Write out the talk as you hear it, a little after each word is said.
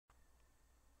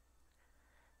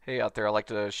Hey out there, I'd like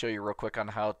to show you real quick on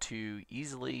how to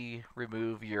easily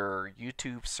remove your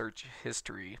YouTube search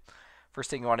history.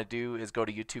 First thing you want to do is go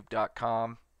to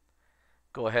youtube.com,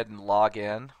 go ahead and log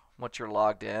in. Once you're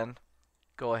logged in,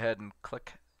 go ahead and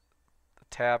click the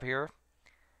tab here,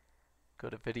 go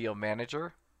to Video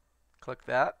Manager, click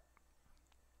that.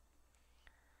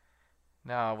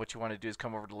 Now what you want to do is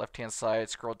come over to the left hand side,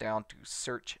 scroll down to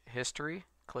Search History,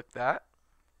 click that.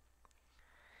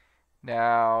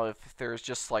 Now, if there's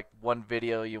just like one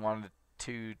video you wanted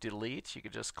to delete, you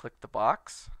could just click the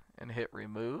box and hit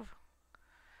remove.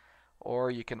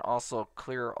 Or you can also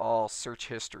clear all search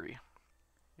history.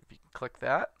 If you can click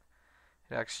that,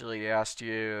 it actually asks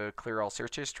you to clear all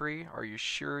search history. Are you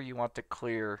sure you want to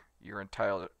clear your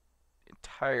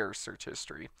entire search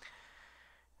history?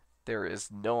 There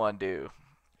is no undo,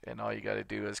 and all you got to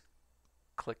do is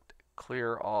click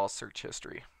clear all search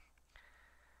history.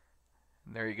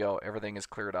 And there you go, everything is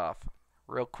cleared off.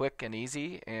 Real quick and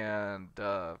easy and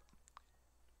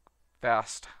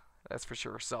fast, that's for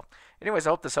sure. So, anyways, I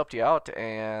hope this helped you out,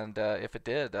 and if it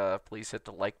did, please hit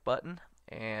the like button,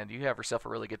 and you have yourself a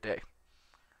really good day.